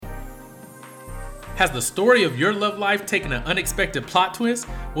Has the story of your love life taken an unexpected plot twist?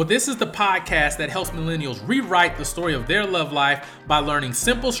 Well, this is the podcast that helps millennials rewrite the story of their love life by learning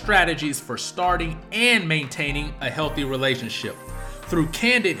simple strategies for starting and maintaining a healthy relationship. Through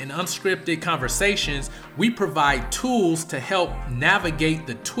candid and unscripted conversations, we provide tools to help navigate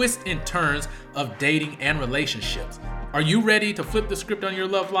the twists and turns of dating and relationships. Are you ready to flip the script on your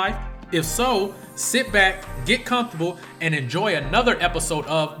love life? If so, sit back, get comfortable, and enjoy another episode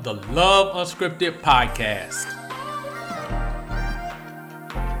of the Love Unscripted podcast.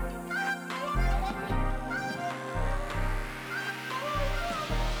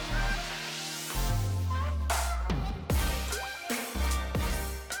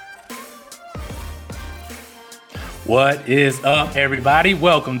 What is up, everybody?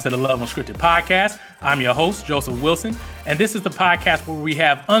 Welcome to the Love Unscripted podcast. I'm your host, Joseph Wilson, and this is the podcast where we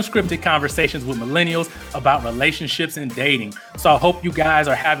have unscripted conversations with millennials about relationships and dating. So I hope you guys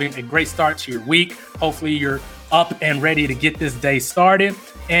are having a great start to your week. Hopefully you're up and ready to get this day started.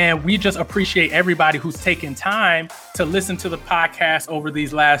 And we just appreciate everybody who's taken time to listen to the podcast over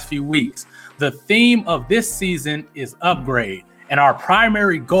these last few weeks. The theme of this season is upgrade. And our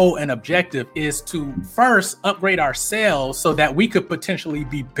primary goal and objective is to first upgrade ourselves so that we could potentially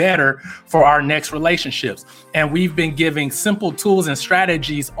be better for our next relationships. And we've been giving simple tools and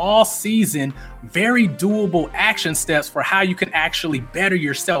strategies all season, very doable action steps for how you can actually better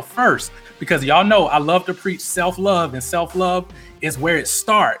yourself first. Because y'all know I love to preach self-love, and self-love is where it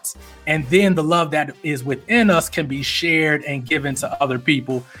starts. And then the love that is within us can be shared and given to other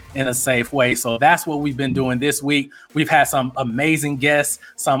people in a safe way. So that's what we've been doing this week. We've had some amazing guests,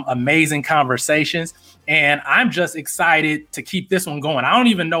 some amazing conversations, and I'm just excited to keep this one going. I don't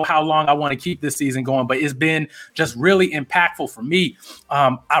even know how long I want to keep this season going, but it's been just really impactful for me.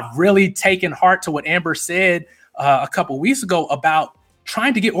 I've really taken heart to what Amber said a couple weeks ago about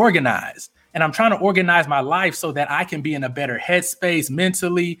trying to get organized. And I'm trying to organize my life so that I can be in a better headspace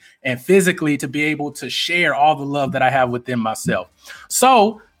mentally and physically to be able to share all the love that I have within myself.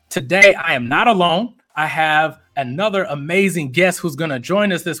 So today I am not alone. I have another amazing guest who's going to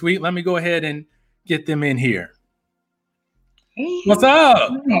join us this week. Let me go ahead and get them in here. Hey. What's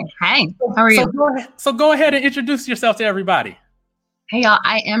up? Hi, how are you? So go ahead and introduce yourself to everybody. Hey, y'all.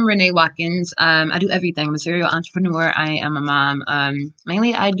 I am Renee Watkins. I do everything. I'm a serial entrepreneur. I am a mom.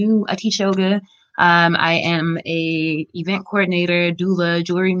 Mainly, I teach yoga. I am a event coordinator, doula,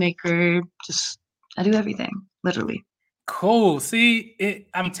 jewelry maker. I do everything, literally. Cool. See,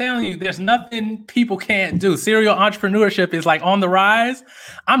 I'm telling you, there's nothing people can't do. Serial entrepreneurship is like on the rise.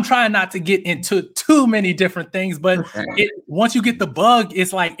 I'm trying not to get into too many different things, but once you get the bug,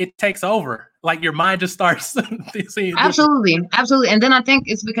 it's like it takes over. Like your mind just starts. Absolutely. And then I think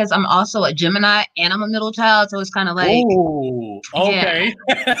it's because I'm also a Gemini and I'm a middle child. So it's kind of like. Oh, okay.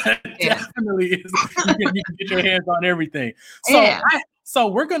 Yeah. Definitely is. You can get your hands on everything. So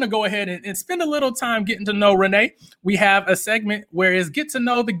we're going to go ahead and spend a little time getting to know Renee. We have a segment where it's get to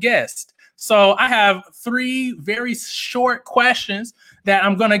know the guest. So I have 3 very short questions that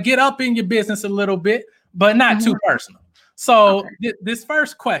I'm going to get up in your business a little bit, but not too personal. So this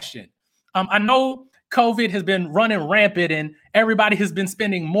first question, I know COVID has been running rampant and everybody has been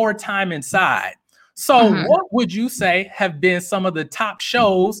spending more time inside. So what would you say have been some of the top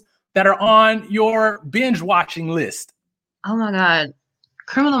shows that are on your binge watching list? Oh my God.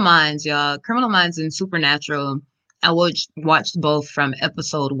 Criminal Minds, y'all. Criminal Minds and Supernatural. I watched both from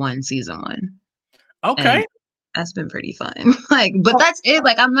episode 1, season 1. Okay. And that's been pretty fun. But that's it.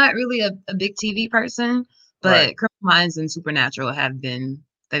 I'm not really a big TV person, but right. Criminal Minds and Supernatural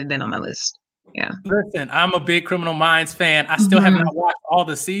they've been on my list. Yeah. Listen, I'm a big Criminal Minds fan. I still have not watched all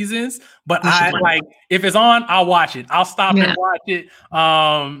the seasons, but if it's on, I'll watch it. I'll stop and watch it.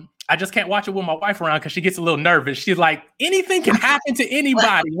 I just can't watch it with my wife around because she gets a little nervous. She's like, anything can happen to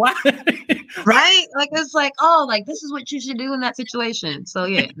anybody. Why? Right? It's this is what you should do in that situation. So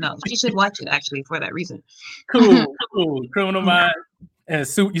yeah, no, she should watch it actually for that reason. Cool. Criminal Minds. And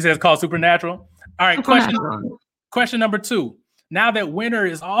you said it's called Supernatural. All right. Question number 2. Now that winter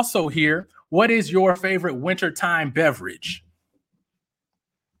is also here, what is your favorite wintertime beverage?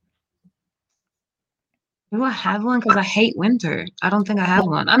 Do I have one? Because I hate winter. I don't think I have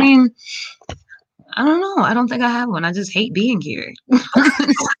one. I mean, I don't know. I don't think I have one. I just hate being here.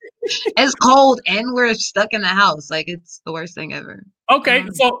 It's cold and we're stuck in the house. It's the worst thing ever. Okay.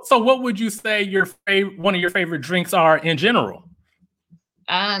 So what would you say one of your favorite drinks are in general?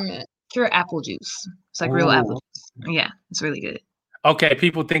 Pure apple juice. It's real apple juice. Yeah, it's really good. Okay,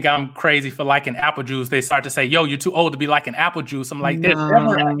 people think I'm crazy for liking apple juice. They start to say, yo, you're too old to be liking apple juice. I'm like, there's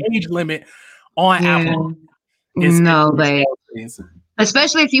never an age limit on apple. No, but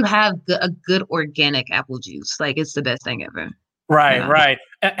Especially if you have a good organic apple juice. Like, it's the best thing ever. Right, Yeah. right.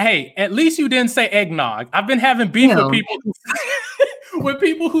 Hey, at least you didn't say eggnog. I've been having beef with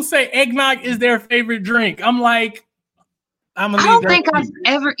people who say eggnog is their favorite drink. I'm like, I don't think I've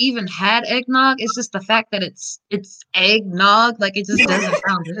ever even had eggnog. It's just the fact that it's eggnog. Like, it just doesn't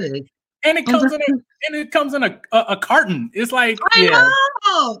sound good. And it comes in a carton. It's like, I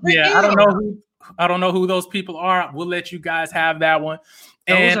know. Yeah, I don't know who those people are. We'll let you guys have that one.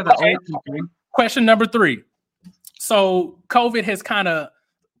 Those are the old people. Question number 3. So COVID has kind of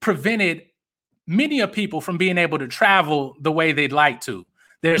prevented many of people from being able to travel the way they'd like to.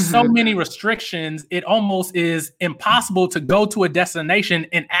 There's so many restrictions. It almost is impossible to go to a destination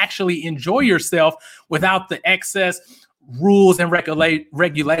and actually enjoy yourself without the excess rules and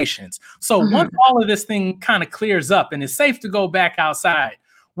regulations. So once all of this thing kind of clears up and it's safe to go back outside,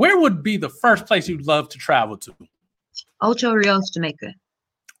 where would be the first place you'd love to travel to? Ocho Rios, Jamaica.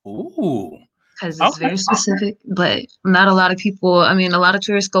 Ooh. Because it's very specific, but not a lot of people. I mean, a lot of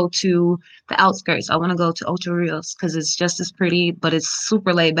tourists go to the outskirts. I want to go to Ocho Rios because it's just as pretty, but it's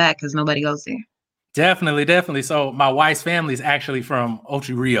super laid back because nobody goes there. Definitely. So my wife's family is actually from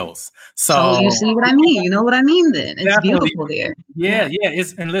Ocho Rios. So you see what I mean? You know what I mean then. It's beautiful there. Yeah.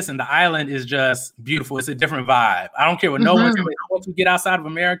 And listen, the island is just beautiful. It's a different vibe. I don't care what no one tells me. Once you get outside of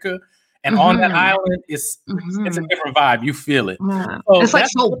America and on that island, it's a different vibe. You feel it. Yeah. So it's like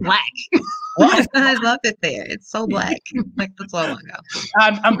so black. I love it there. It's so black. Like, that's all I want to go.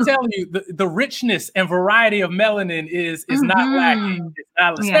 I'm telling you, the richness and variety of melanin is not lacking. It's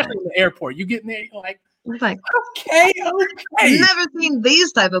not, especially in the airport. You get in there, you're like, okay. Never seen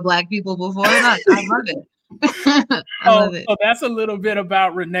these type of black people before. I love it. I love it. So that's a little bit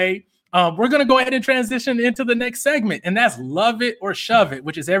about Renee. We're going to go ahead and transition into the next segment, and that's Love It or Shove It,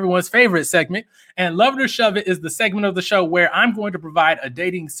 which is everyone's favorite segment. And Love It or Shove It is the segment of the show where I'm going to provide a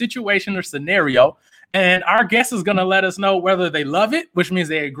dating situation or scenario, and our guest is going to let us know whether they love it, which means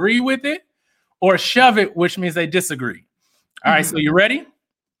they agree with it, or shove it, which means they disagree. All right, so you ready?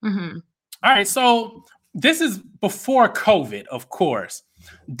 All right, so this is before COVID, of course.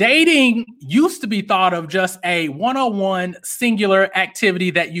 Dating used to be thought of just a one-on-one singular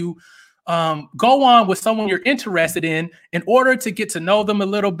activity that you go on with someone you're interested in order to get to know them a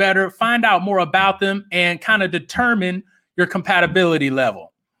little better, find out more about them, and kind of determine your compatibility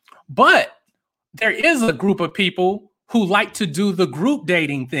level. But there is a group of people who like to do the group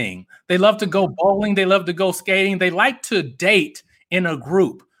dating thing. They love to go bowling. They love to go skating. They like to date in a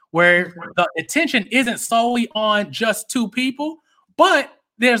group where the attention isn't solely on just two people, but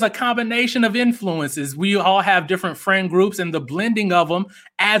there's a combination of influences. We all have different friend groups, and the blending of them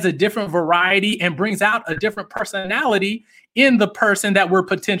adds a different variety and brings out a different personality in the person that we're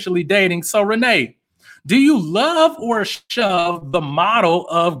potentially dating. So, Renee, do you love or shove the model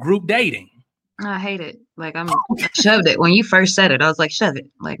of group dating? I hate it. Like, I shoved it. When you first said it, I was like, shove it.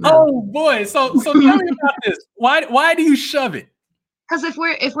 Like, no. Oh boy. So tell me about this. Why do you shove it? Because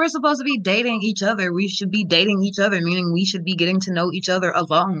if we're supposed to be dating each other, we should be dating each other, meaning we should be getting to know each other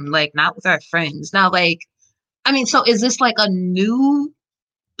alone, like not with our friends. Now, like, I mean, so is this like a new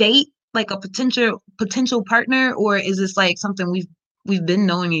date, like a potential partner, or is this like something we've been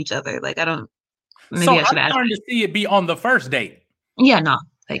knowing each other? Like, I don't. Maybe I should ask. I'm starting to see it be on the first date. Yeah, no,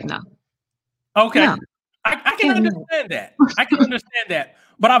 like no. Okay, no. I can understand that. I can understand that.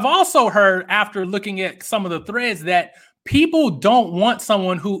 But I've also heard, after looking at some of the threads, that people don't want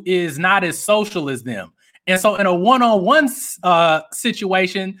someone who is not as social as them. And so in a one-on-one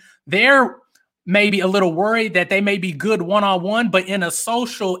situation, they're maybe a little worried that they may be good one-on-one, but in a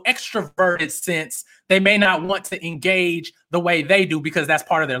social extroverted sense, they may not want to engage the way they do because that's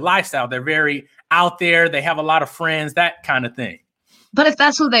part of their lifestyle. They're very out there. They have a lot of friends, that kind of thing. But if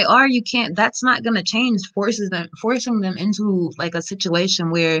that's who they are, that's not going to change, forcing them into like a situation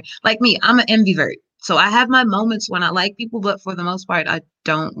where, like me, I'm an ambivert. So I have my moments when I like people, but for the most part, I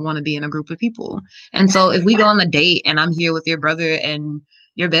don't want to be in a group of people. And so if we go on a date and I'm here with your brother and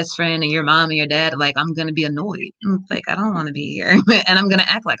your best friend and your mom and your dad, like, I'm going to be annoyed. Like, I don't want to be here. And I'm going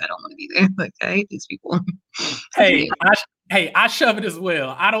to act like I don't want to be there. Like, I hate these people. Hey, I shove it as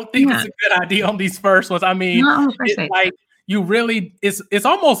well. I don't think it's a good idea on these first ones. I mean, it's like it's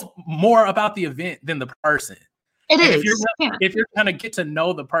almost more about the event than the person. It is. If you're going to get to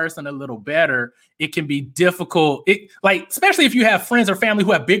know the person a little better, it can be difficult. Especially if you have friends or family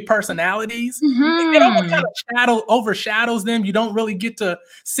who have big personalities, it almost kind of overshadows them. You don't really get to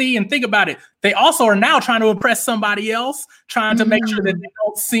see and think about it. They also are now trying to impress somebody else, trying to make sure that they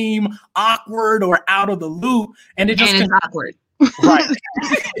don't seem awkward or out of the loop. And it's awkward. Right.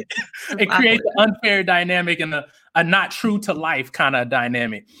 It creates an unfair dynamic and a not true to life kind of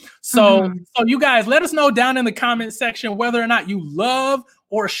dynamic. So you guys, let us know down in the comment section whether or not you love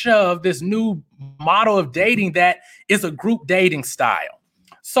or shove this new model of dating that is a group dating style.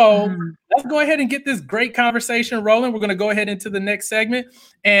 So let's go ahead and get this great conversation rolling. We're going to go ahead into the next segment.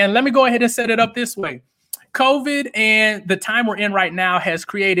 And let me go ahead and set it up this way. COVID and the time we're in right now has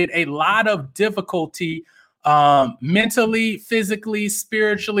created a lot of difficulty mentally, physically,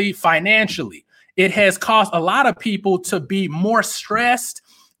 spiritually, financially. It has caused a lot of people to be more stressed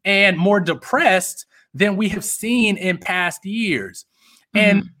and more depressed than we have seen in past years.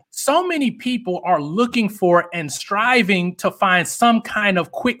 And so many people are looking for and striving to find some kind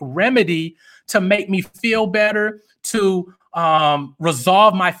of quick remedy to make me feel better, to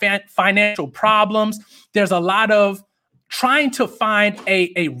resolve my financial problems. There's a lot of trying to find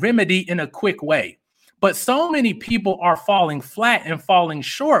a remedy in a quick way. But so many people are falling flat and falling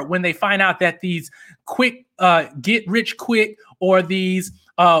short when they find out that these quick get rich quick or these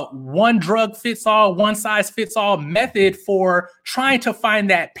one drug fits all, one size fits all method for trying to find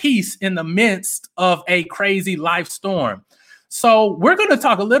that peace in the midst of a crazy life storm. So we're going to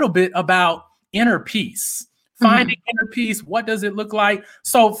talk a little bit about inner peace, finding inner peace. What does it look like?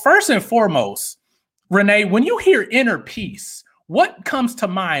 So first and foremost, Renee, when you hear inner peace, what comes to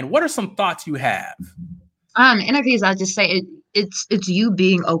mind? What are some thoughts you have? Inner peace, I just say it's you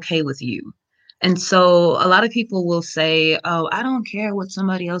being okay with you. And so a lot of people will say, oh, I don't care what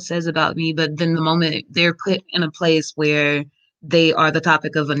somebody else says about me. But then the moment they're put in a place where they are the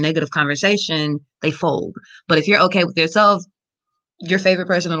topic of a negative conversation, they fold. But if you're okay with yourself, your favorite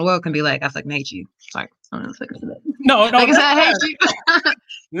person in the world can be like, I fucking hate you. Sorry. I don't know if I can say that. No, they can say I hate you.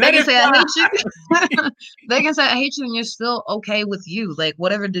 They can say I hate you. They can say I hate you, and you're still okay with you. Like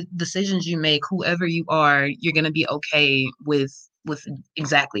whatever decisions you make, whoever you are, you're gonna be okay with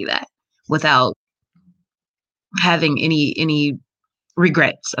exactly that, without having any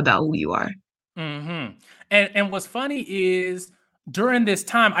regrets about who you are. And what's funny is during this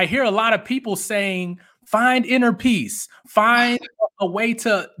time, I hear a lot of people saying, find inner peace, find a way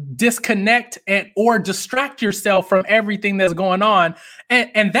to disconnect or distract yourself from everything that's going on.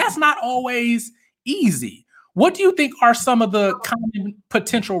 And that's not always easy. What do you think are some of the common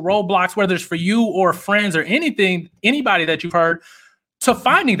potential roadblocks, whether it's for you or friends or anybody that you've heard, to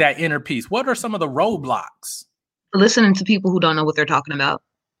finding that inner peace? What are some of the roadblocks? Listening to people who don't know what they're talking about.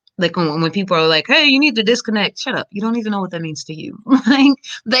 Like when people are like, hey, you need to disconnect. Shut up. You don't even know what that means to you. Like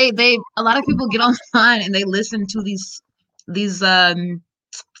a lot of people get online and they listen to these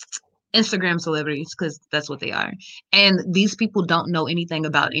Instagram celebrities, because that's what they are. And these people don't know anything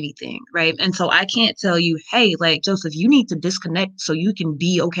about anything, right? And so I can't tell you, hey, like, Joseph, you need to disconnect so you can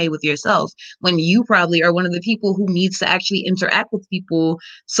be okay with yourself, when you probably are one of the people who needs to actually interact with people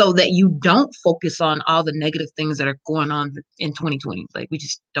so that you don't focus on all the negative things that are going on in 2020. Like, we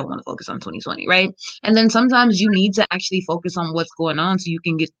just don't want to focus on 2020, right? And then sometimes you need to actually focus on what's going on so you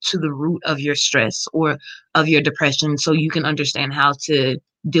can get to the root of your stress or of your depression, so you can understand how to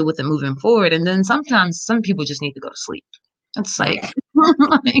deal with it moving forward. And then sometimes some people just need to go to sleep. It's like,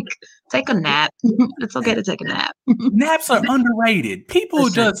 like take a nap. It's okay to take a nap. Naps are underrated. People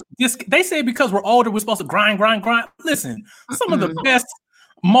just they say because we're older, we're supposed to grind. Listen, some of the best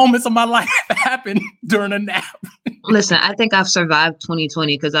moments of my life happened during a nap. Listen, I think I've survived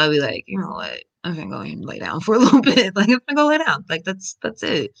 2020 because I'll be like, you know what? I'm gonna go and lay down for a little bit. Like, I'm gonna go lay down. Like, that's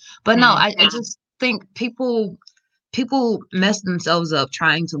it. But no, I just think people mess themselves up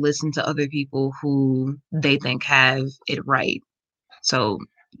trying to listen to other people who they think have it right. So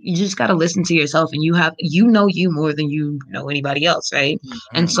you just got to listen to yourself, and you know you more than you know anybody else, right?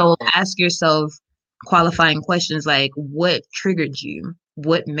 And so ask yourself qualifying questions like, what triggered you?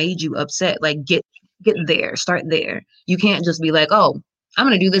 What made you upset? Like, get there, start there. You can't just be like, oh, I'm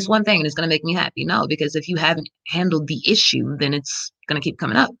going to do this one thing and it's going to make me happy. No, because if you haven't handled the issue, then it's going to keep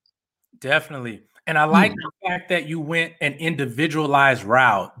coming up. Definitely. And I like the fact that you went an individualized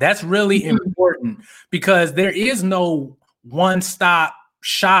route. That's really important, because there is no one-stop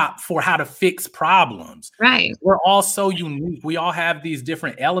shop for how to fix problems. Right. We're all so unique. We all have these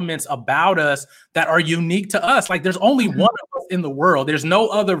different elements about us that are unique to us. Like, there's only one of us in the world. There's no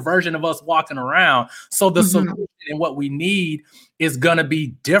other version of us walking around. So the solution and what we need is going to be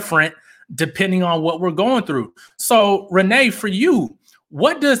different depending on what we're going through. So Renee, for you,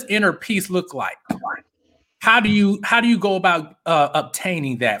 what does inner peace look like? How do you go about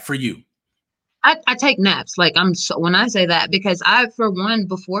obtaining that for you? I take naps. Like, when I say that, because for one,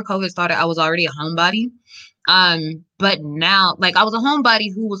 before COVID started, I was already a homebody. But now, like, I was a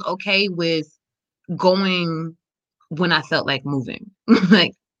homebody who was okay with going when I felt like moving.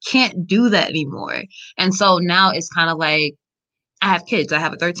 Like, can't do that anymore. And so now it's kind of like I have kids. I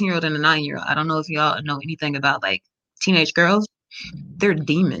have a 13-year-old and a 9-year-old. I don't know if y'all know anything about like teenage girls. They're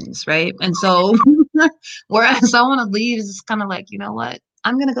demons, right? And so whereas I want to leave is kind of like, you know what?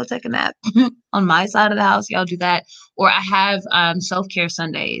 I'm gonna go take a nap on my side of the house. Y'all do that. Or I have self-care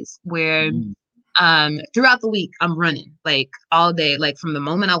Sundays where throughout the week I'm running like all day, like from the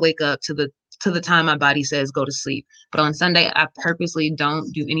moment I wake up to the time my body says go to sleep. But on Sunday, I purposely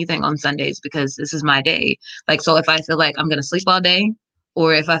don't do anything on Sundays because this is my day. Like, so if I feel like I'm gonna sleep all day,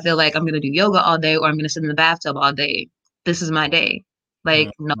 or if I feel like I'm gonna do yoga all day, or I'm gonna sit in the bathtub all day, this is my day.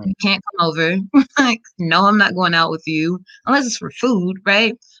 Like, no, you can't come over. Like, no, I'm not going out with you unless it's for food,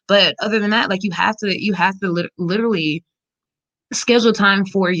 right? But other than that, like, you have to literally schedule time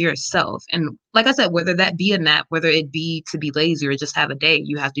for yourself. And like I said, whether that be a nap, whether it be to be lazy or just have a day,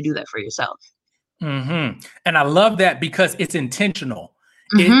 you have to do that for yourself. And I love that because it's intentional.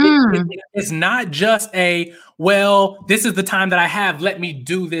 It's not just well, this is the time that I have. Let me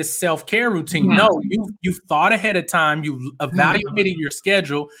do this self-care routine. Yeah. No, you've thought ahead of time. You evaluated your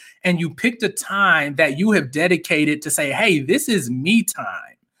schedule and you picked a time that you have dedicated to say, hey, this is me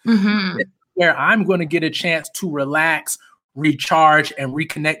time where I'm going to get a chance to relax, recharge, and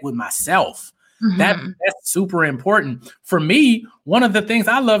reconnect with myself. That's super important. For me, one of the things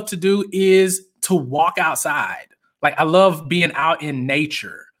I love to do is to walk outside. Like I love being out in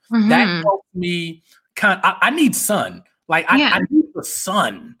nature. That helps me I need sun. Like I need the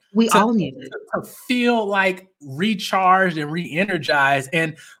sun. We all need it. To feel like recharged and re-energized.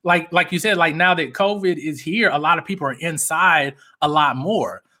 And like you said, like now that COVID is here, a lot of people are inside a lot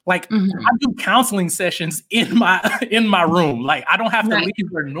more. Like I do counseling sessions in my room. Like I don't have to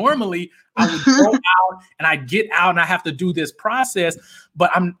leave where normally I would go out and I get out and I have to do this process.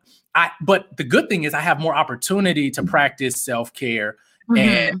 But but the good thing is I have more opportunity to practice self-care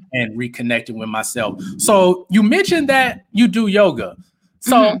and reconnecting with myself. So you mentioned that you do yoga.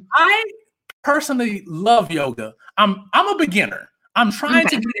 So I personally love yoga. I'm a beginner. I'm trying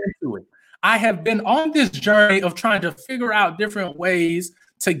to get into it. I have been on this journey of trying to figure out different ways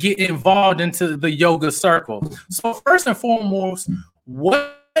to get involved into the yoga circle. So first and foremost,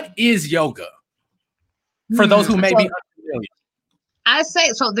 what is yoga? For those who may be unfamiliar. I say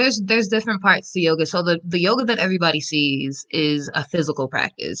so there's different parts to yoga. So the yoga that everybody sees is a physical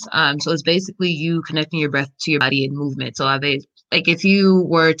practice. So it's basically you connecting your breath to your body and movement. So like if you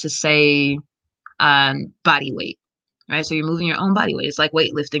were to say body weight, right? So you're moving your own body weight. It's like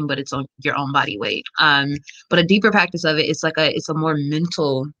weightlifting, but it's on your own body weight. But a deeper practice of it, it's a more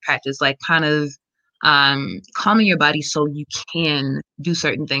mental practice, like kind of calming your body so you can do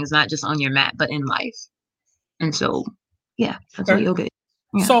certain things, not just on your mat, but in life. And so, yeah, that's what yoga is.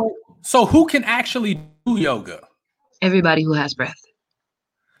 Yeah. So who can actually do yoga? Everybody who has breath.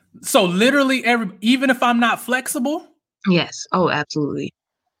 So literally even if I'm not flexible? Yes. Oh, absolutely.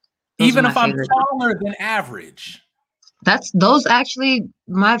 Even if I'm taller than average? Those actually,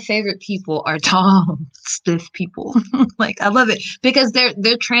 my favorite people are tall, stiff people. Like, I love it because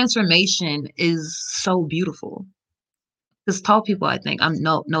their transformation is so beautiful. Because tall people, I think,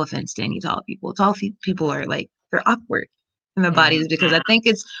 no offense to any tall people. Tall people are like, they're awkward in their bodies because I think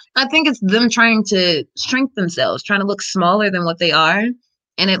it's them trying to shrink themselves, trying to look smaller than what they are.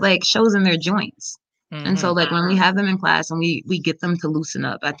 And it like shows in their joints. And so like when we have them in class and we get them to loosen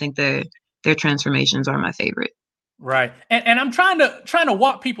up, I think their transformations are my favorite. Right. And I'm trying to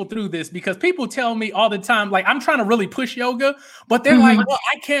walk people through this because people tell me all the time, like I'm trying to really push yoga, but they're like, well,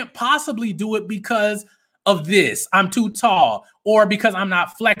 I can't possibly do it because of this. I'm too tall, or because I'm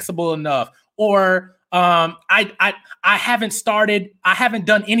not flexible enough, or I haven't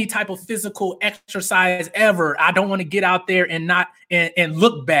done any type of physical exercise ever. I don't want to get out there and not and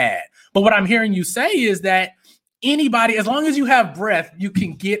look bad. But what I'm hearing you say is that anybody, as long as you have breath, you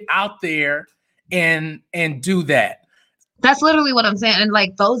can get out there and do that. That's literally what I'm saying. And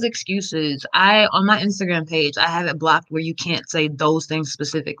like those excuses, on my Instagram page, I have it blocked where you can't say those things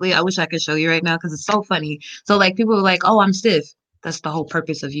specifically. I wish I could show you right now because it's so funny. So like people are like, oh, I'm stiff. That's the whole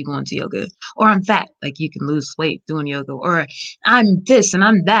purpose of you going to yoga. Or I'm fat. Like you can lose weight doing yoga. Or I'm this and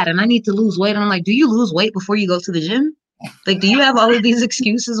I'm that and I need to lose weight. And I'm like, do you lose weight before you go to the gym? Like, do you have all of these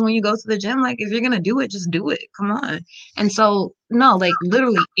excuses when you go to the gym? Like, if you're going to do it, just do it. Come on. And so, no, like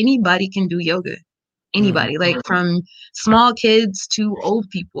literally anybody can do yoga. Anybody, like from small kids to old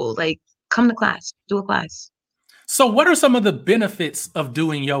people, like come to class, do a class. So what are some of the benefits of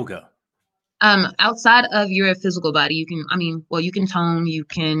doing yoga? Outside of your physical body, you can tone, you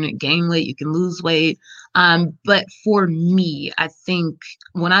can gain weight, you can lose weight. But for me, I think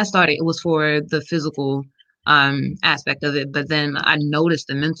when I started, it was for the physical aspect of it. But then I noticed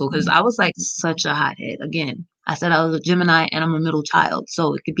the mental, because I was like such a hothead. Again, I said I was a Gemini and I'm a middle child,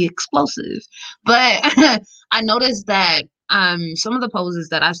 so it could be explosive. But I noticed that some of the poses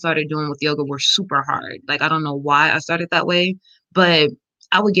that I started doing with yoga were super hard. Like I don't know why I started that way, but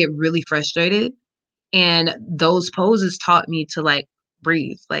I would get really frustrated. And those poses taught me to like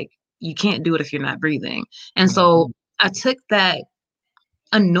breathe. Like you can't do it if you're not breathing. And so I took that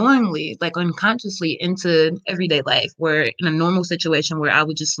unknowingly, like unconsciously, into everyday life, where in a normal situation where I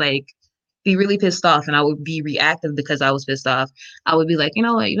would just like be really pissed off and I would be reactive because I was pissed off, I would be like, you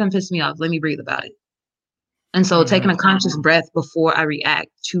know what, you done pissed me off. Let me breathe about it. And so taking a conscious breath before I react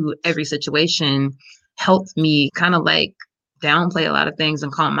to every situation helped me kind of like downplay a lot of things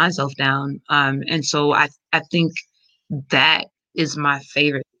and calm myself down. And so I think that is my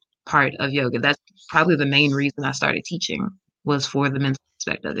favorite part of yoga. That's probably the main reason I started teaching, was for the mental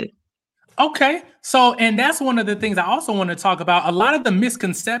aspect of it. Okay. So, and that's one of the things I also want to talk about. A lot of the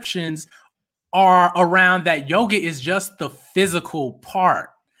misconceptions are around that yoga is just the physical part.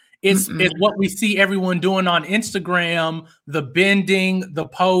 It's what we see everyone doing on Instagram, the bending, the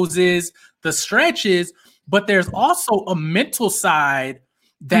poses, the stretches, but there's also a mental side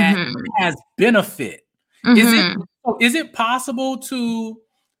that has benefit. Is it possible to,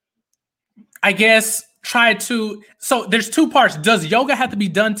 I guess, so there's two parts. Does yoga have to be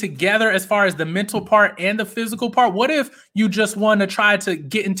done together as far as the mental part and the physical part? What if you just want to try to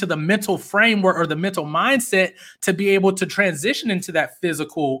get into the mental framework or the mental mindset to be able to transition into that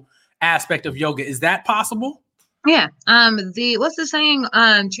physical aspect of yoga? Is that possible? Yeah. What's the saying?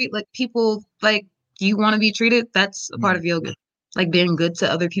 Treat like people like you want to be treated. That's a part of yoga. Like being good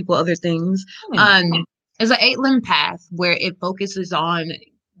to other people, other things. It's an 8-limb path where it focuses on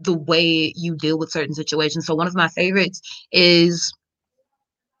the way you deal with certain situations. So one of my favorites is,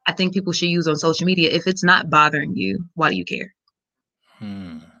 I think people should use on social media, if it's not bothering you, why do you care?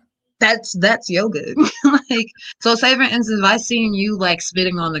 That's yoga. Like, so say for instance, if I seen you like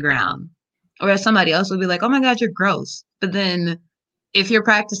spitting on the ground, or somebody else would be like, oh my God, you're gross. But then if you're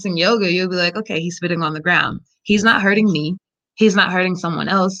practicing yoga, you'll be like, okay, he's spitting on the ground. He's not hurting me. He's not hurting someone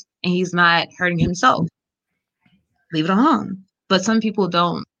else, and he's not hurting himself. Leave it alone. But some people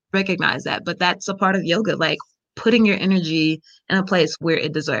don't recognize that. But that's a part of yoga, like putting your energy in a place where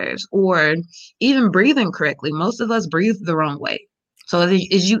it deserves, or even breathing correctly. Most of us breathe the wrong way. So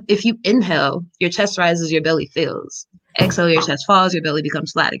if you inhale, your chest rises, your belly fills. Exhale, your chest falls, your belly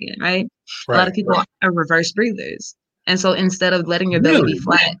becomes flat again, right? A lot of people are reverse breathers. And so instead of letting your belly be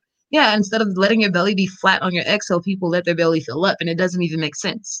flat, instead of letting your belly be flat on your exhale, people let their belly fill up, and it doesn't even make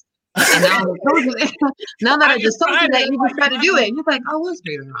sense. And now that I just told you that, you just try to do it. You're like, I was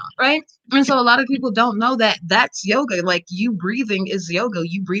breathing wrong, right? And so a lot of people don't know that that's yoga. Like you breathing is yoga.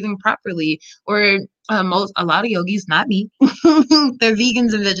 You breathing properly, or a lot of yogis, not me, they're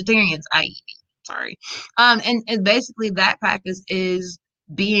vegans and vegetarians. I eat meat. Sorry. And basically that practice is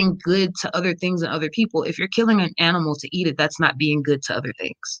being good to other things and other people. If you're killing an animal to eat it, that's not being good to other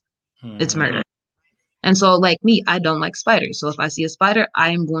things. It's murder. And so like me, I don't like spiders. So if I see a spider, I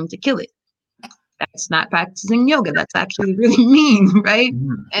am going to kill it. That's not practicing yoga. That's actually really mean, right?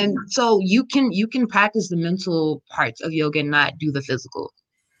 And so you can practice the mental parts of yoga and not do the physical.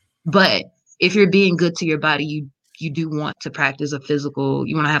 But if you're being good to your body, you do want to practice you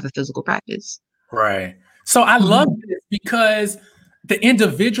want to have a physical practice. Right. So I love this because the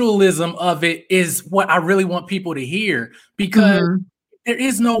individualism of it is what I really want people to hear, because there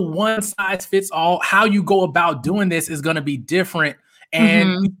is no one size fits all. How you go about doing this is going to be different, and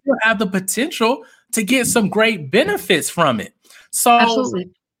you still have the potential to get some great benefits from it. So,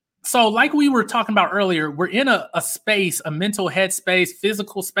 absolutely. So like we were talking about earlier, we're in a space, a mental head space,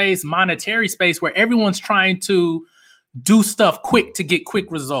 physical space, monetary space, where everyone's trying to do stuff quick to get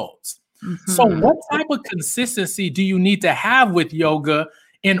quick results. So what type of consistency do you need to have with yoga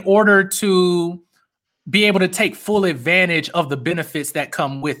in order to be able to take full advantage of the benefits that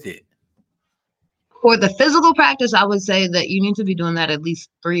come with it? For the physical practice, I would say that you need to be doing that at least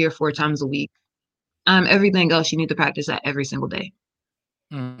 3 or 4 times a week. Everything else, you need to practice that every single day.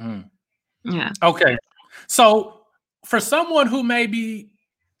 Yeah. Okay. So for someone who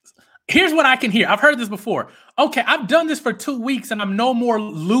here's what I can hear. I've heard this before. Okay, I've done this for 2 weeks and I'm no more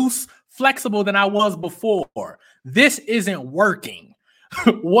loose, flexible than I was before. This isn't working.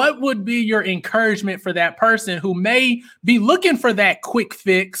 What would be your encouragement for that person who may be looking for that quick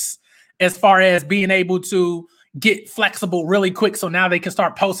fix as far as being able to get flexible really quick so now they can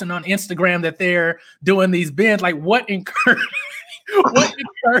start posting on Instagram that they're doing these bends? Like what encouragement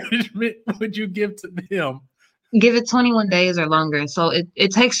would you give to them? Give it 21 days or longer. So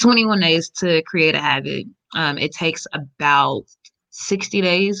it takes 21 days to create a habit. It takes about 60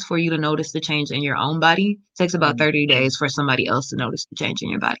 days for you to notice the change in your own body. It takes about 30 days for somebody else to notice the change in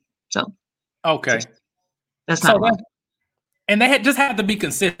your body. So, okay. That's not long. And they just have to be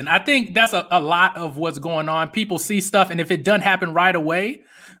consistent. I think that's a lot of what's going on. People see stuff, and if it doesn't happen right away,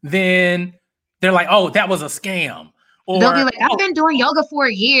 then they're like, oh, that was a scam. Or they'll be like, I've been doing yoga for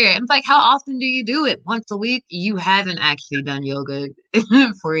a year. And it's like, how often do you do it? Once a week? You haven't actually done yoga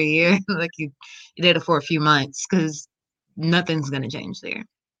for a year. Like you did it for a few months, because nothing's going to change there.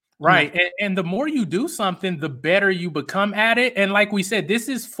 Right. And the more you do something, the better you become at it. And like we said, this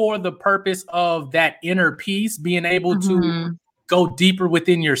is for the purpose of that inner peace, being able to go deeper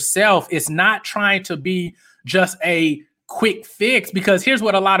within yourself. It's not trying to be just a quick fix, because here's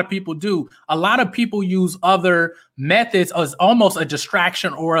what a lot of people do. A lot of people use other methods as almost a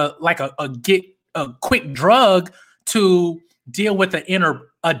distraction or a quick drug to deal with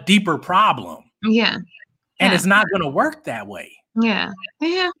a deeper problem. Yeah. And it's not going to work that way. Yeah.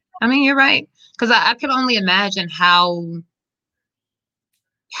 Yeah. I mean, you're right. Because I could only imagine how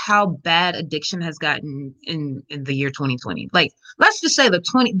bad addiction has gotten in the year 2020. Like, let's just say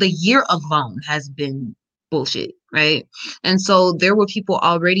the year alone has been bullshit, right? And so there were people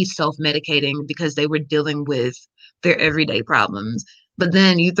already self-medicating because they were dealing with their everyday problems. But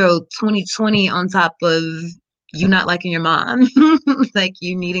then you throw 2020 on top of you not liking your mom, like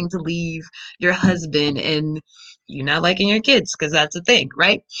you needing to leave your husband, and you not liking your kids, because that's a thing,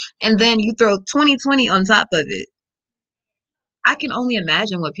 right? And then you throw 2020 on top of it. I can only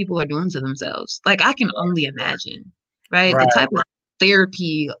imagine what people are doing to themselves. Like, I can only imagine, right? The type of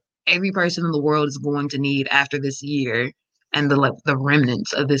therapy every person in the world is going to need after this year, and the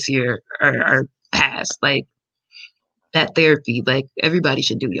remnants of this year are past. Like, that therapy, like, everybody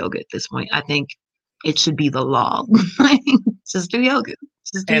should do yoga at this point. I think it should be the law. Just do yoga.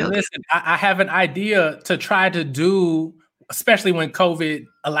 Listen, I have an idea to try to do, especially when COVID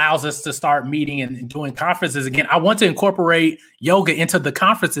allows us to start meeting and doing conferences again. I want to incorporate yoga into the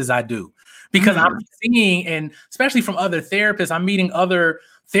conferences I do, because I'm seeing, and especially from other therapists, I'm meeting other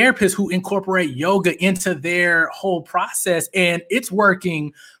therapists who incorporate yoga into their whole process, and it's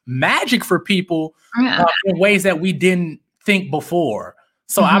working magic for people in ways that we didn't think before.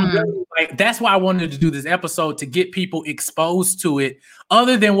 So I'm really that's why I wanted to do this episode, to get people exposed to it,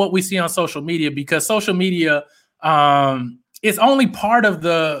 other than what we see on social media, because social media is only part of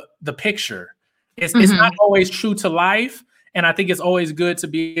the picture. It's not always true to life. And I think it's always good to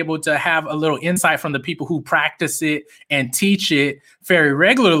be able to have a little insight from the people who practice it and teach it very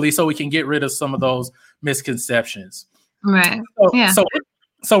regularly, so we can get rid of some of those misconceptions. Right.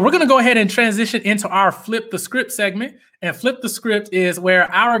 So we're going to go ahead and transition into our Flip the Script segment. And Flip the Script is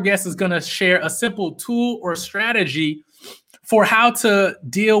where our guest is going to share a simple tool or strategy for how to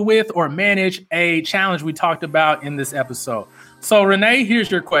deal with or manage a challenge we talked about in this episode. So Renee,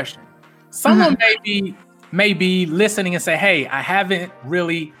 here's your question. Someone may be listening and say, hey, I haven't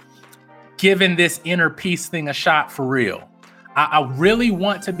really given this inner peace thing a shot for real. I really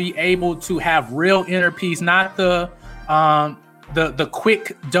want to be able to have real inner peace, not the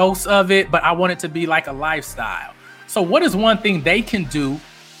quick dose of it, but I want it to be like a lifestyle. So what is one thing they can do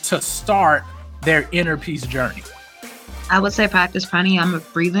to start their inner peace journey? I would say practice pranayama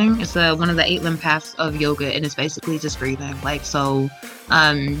breathing. It's one of the 8 limb paths of yoga, and it's basically just breathing. Like, so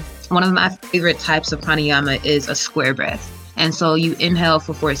one of my favorite types of pranayama is a square breath. And so you inhale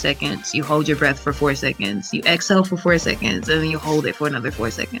for 4 seconds, you hold your breath for 4 seconds, you exhale for 4 seconds, and then you hold it for another 4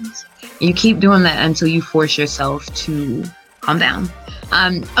 seconds. You keep doing that until you force yourself to calm down.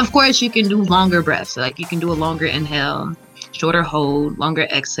 Of course, you can do longer breaths. Like, you can do a longer inhale, shorter hold, longer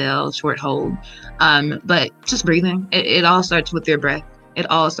exhale, short hold. But just breathing. It all starts with your breath.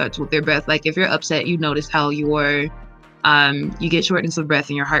 Like, if you're upset, you notice how you get shortness of breath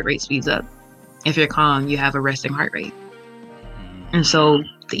and your heart rate speeds up. If you're calm, you have a resting heart rate. And so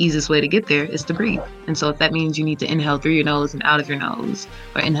the easiest way to get there is to breathe. And so if that means you need to inhale through your nose and out of your nose,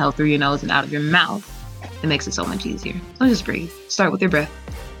 or inhale through your nose and out of your mouth, it makes it so much easier. So just breathe. Start with your breath.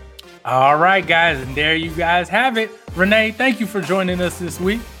 All right, guys. And there you guys have it. Renee, thank you for joining us this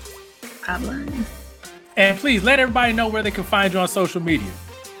week. Problem. And please let everybody know where they can find you on social media.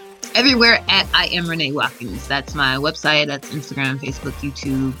 Everywhere at I am Renee Watkins. That's my website. That's Instagram, Facebook,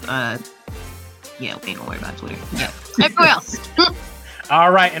 YouTube. We ain't gonna worry about Twitter. Yeah. Everywhere else. All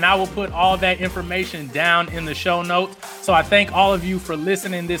right. And I will put all that information down in the show notes. So I thank all of you for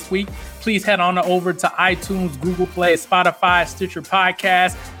listening this week. Please head on over to iTunes, Google Play, Spotify, Stitcher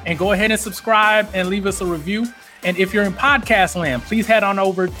Podcast, and go ahead and subscribe and leave us a review. And if you're in podcast land, please head on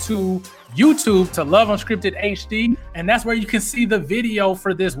over to YouTube to Love Unscripted HD, and that's where you can see the video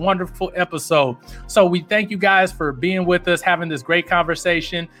for this wonderful episode. So we thank you guys for being with us, having this great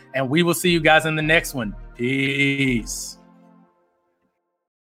conversation, and we will see you guys in the next one. Peace.